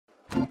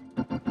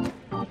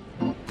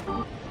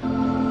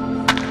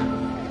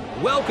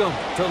Welcome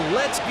to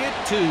Let's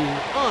Get to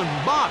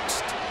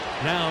Unboxed.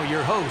 Now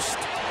your host,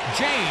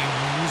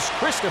 James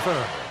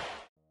Christopher.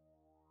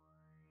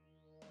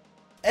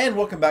 And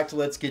welcome back to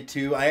Let's Get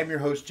To. I am your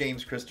host,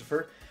 James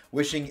Christopher,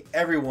 wishing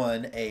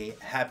everyone a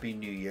happy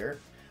new year.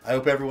 I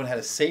hope everyone had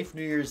a safe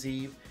New Year's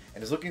Eve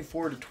and is looking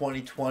forward to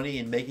 2020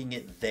 and making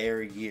it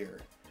their year.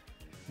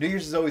 New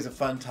Year's is always a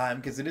fun time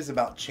because it is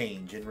about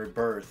change and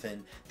rebirth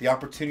and the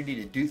opportunity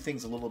to do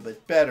things a little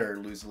bit better,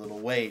 lose a little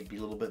weight, be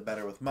a little bit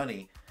better with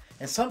money.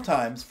 And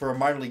sometimes for a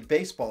minor league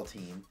baseball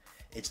team,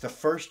 it's the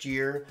first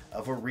year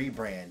of a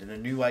rebrand and a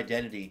new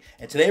identity.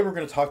 And today we're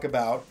going to talk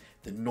about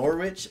the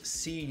Norwich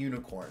Sea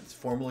Unicorns,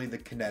 formerly the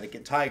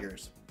Connecticut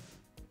Tigers.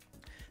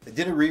 They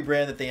did a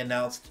rebrand that they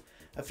announced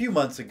a few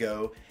months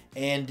ago,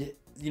 and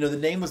the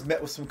name was met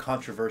with some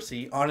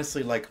controversy,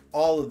 honestly, like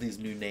all of these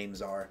new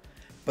names are.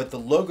 But the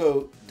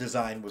logo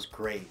design was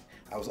great.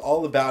 I was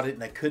all about it,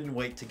 and I couldn't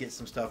wait to get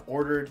some stuff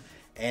ordered,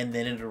 and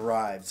then it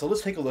arrived. So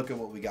let's take a look at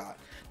what we got.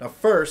 Now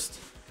first,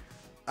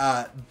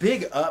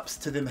 big ups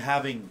to them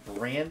having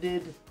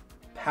branded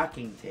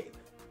packing tape.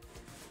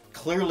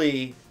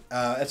 Clearly,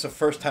 it's the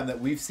first time that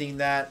we've seen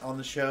that on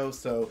the show,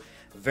 so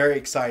very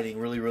exciting.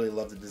 Really, really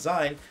love the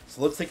design.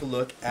 So let's take a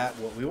look at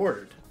what we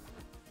ordered.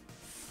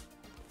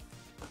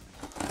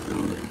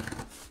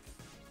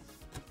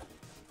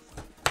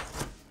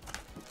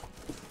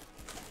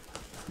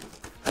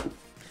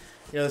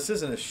 This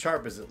isn't as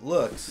sharp as it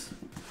looks.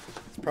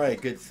 It's probably a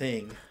good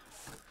thing.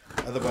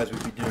 Otherwise,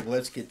 we'd be doing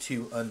Let's Get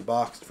To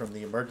Unboxed from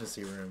the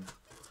emergency room.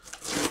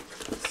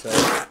 So,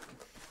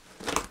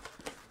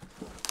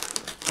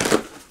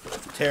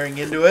 tearing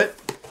into it.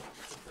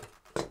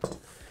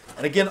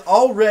 And again,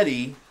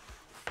 already,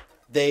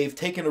 they've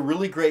taken a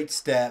really great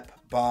step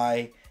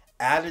by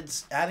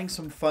adding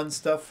some fun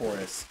stuff for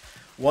us.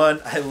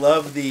 One, I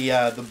love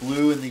the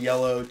blue and the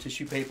yellow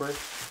tissue paper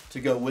to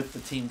go with the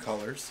team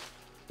colors.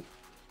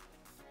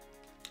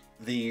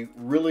 The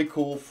really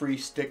cool free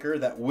sticker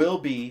that will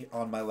be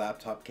on my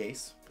laptop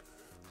case.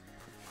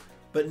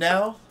 But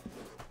now,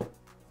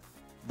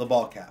 the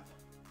ball cap.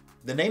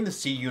 The name the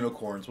Sea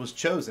Unicorns was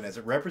chosen as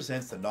it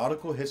represents the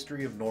nautical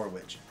history of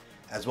Norwich,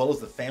 as well as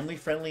the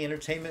family-friendly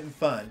entertainment and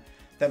fun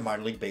that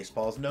minor league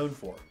baseball is known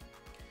for.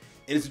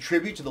 It is a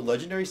tribute to the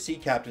legendary sea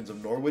captains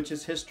of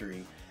Norwich's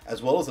history,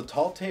 as well as the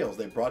tall tales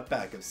they brought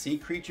back of sea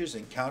creatures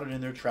encountered in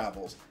their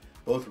travels,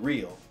 both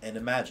real and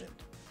imagined.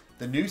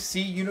 The new Sea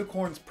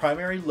Unicorns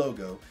primary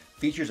logo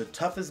features a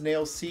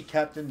tough-as-nails sea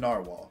captain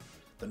narwhal.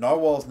 The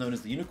narwhal is known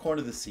as the unicorn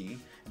of the sea,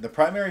 and the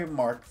primary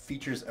mark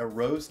features a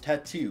rose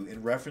tattoo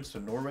in reference to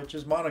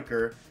Norwich's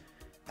moniker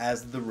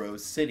as the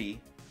Rose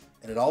City,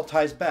 and it all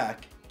ties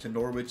back to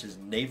Norwich's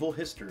naval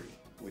history,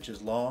 which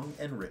is long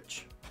and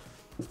rich.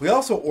 We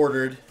also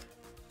ordered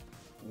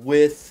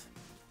with,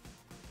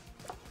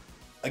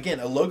 again,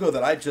 a logo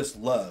that I just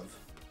love.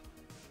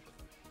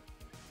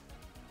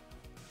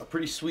 A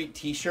pretty sweet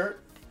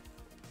t-shirt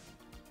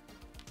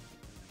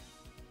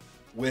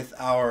with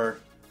our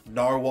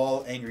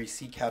narwhal angry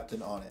sea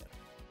captain on it.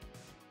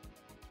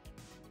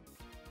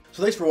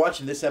 So thanks for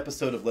watching this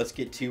episode of Let's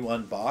Get To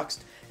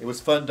Unboxed. It was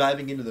fun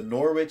diving into the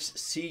Norwich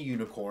Sea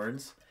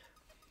Unicorns.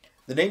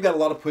 The name got a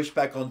lot of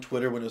pushback on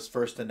Twitter when it was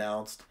first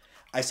announced.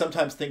 I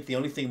sometimes think the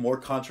only thing more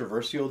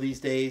controversial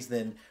these days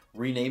than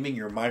renaming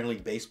your minor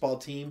league baseball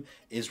team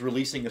is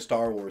releasing a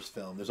Star Wars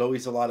film. There's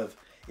always a lot of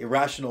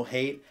irrational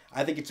hate.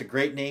 I think it's a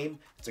great name.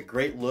 It's a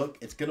great look.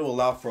 It's going to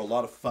allow for a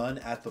lot of fun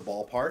at the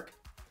ballpark.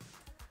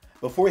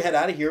 Before we head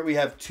out of here, we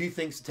have two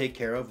things to take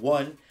care of.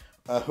 One,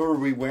 who are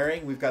we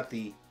wearing? We've got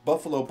the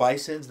Buffalo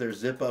Bisons, their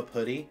zip-up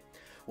hoodie.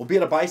 We'll be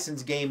at a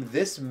Bisons game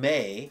this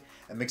May.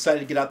 I'm excited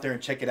to get out there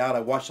and check it out.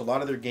 I watched a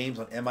lot of their games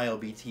on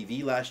MILB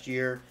TV last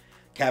year.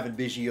 Kevin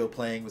Biggio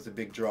playing was a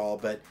big draw,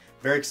 but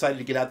very excited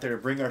to get out there to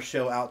bring our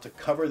show out to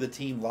cover the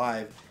team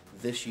live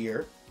this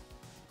year.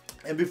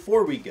 And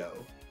before we go,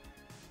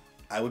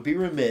 I would be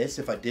remiss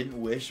if I didn't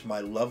wish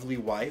my lovely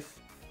wife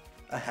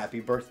a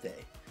happy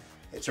birthday.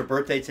 It's her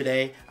birthday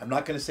today. I'm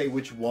not going to say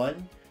which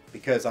one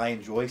because I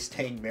enjoy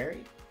staying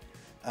married.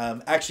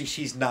 Actually,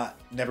 she's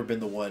never been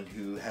the one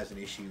who has an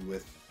issue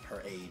with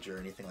her age or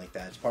anything like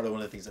that. It's part of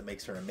one of the things that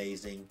makes her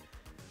amazing.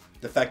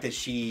 The fact that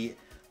she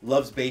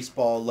loves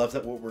baseball, loves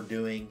what we're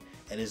doing,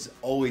 and is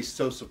always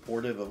so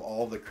supportive of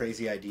all the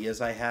crazy ideas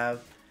I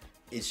have.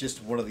 It's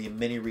just one of the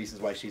many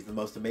reasons why she's the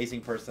most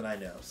amazing person I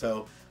know.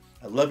 So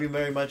I love you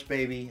very much,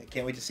 baby. I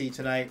can't wait to see you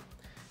tonight.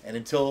 And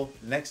until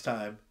next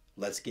time,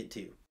 let's get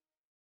to.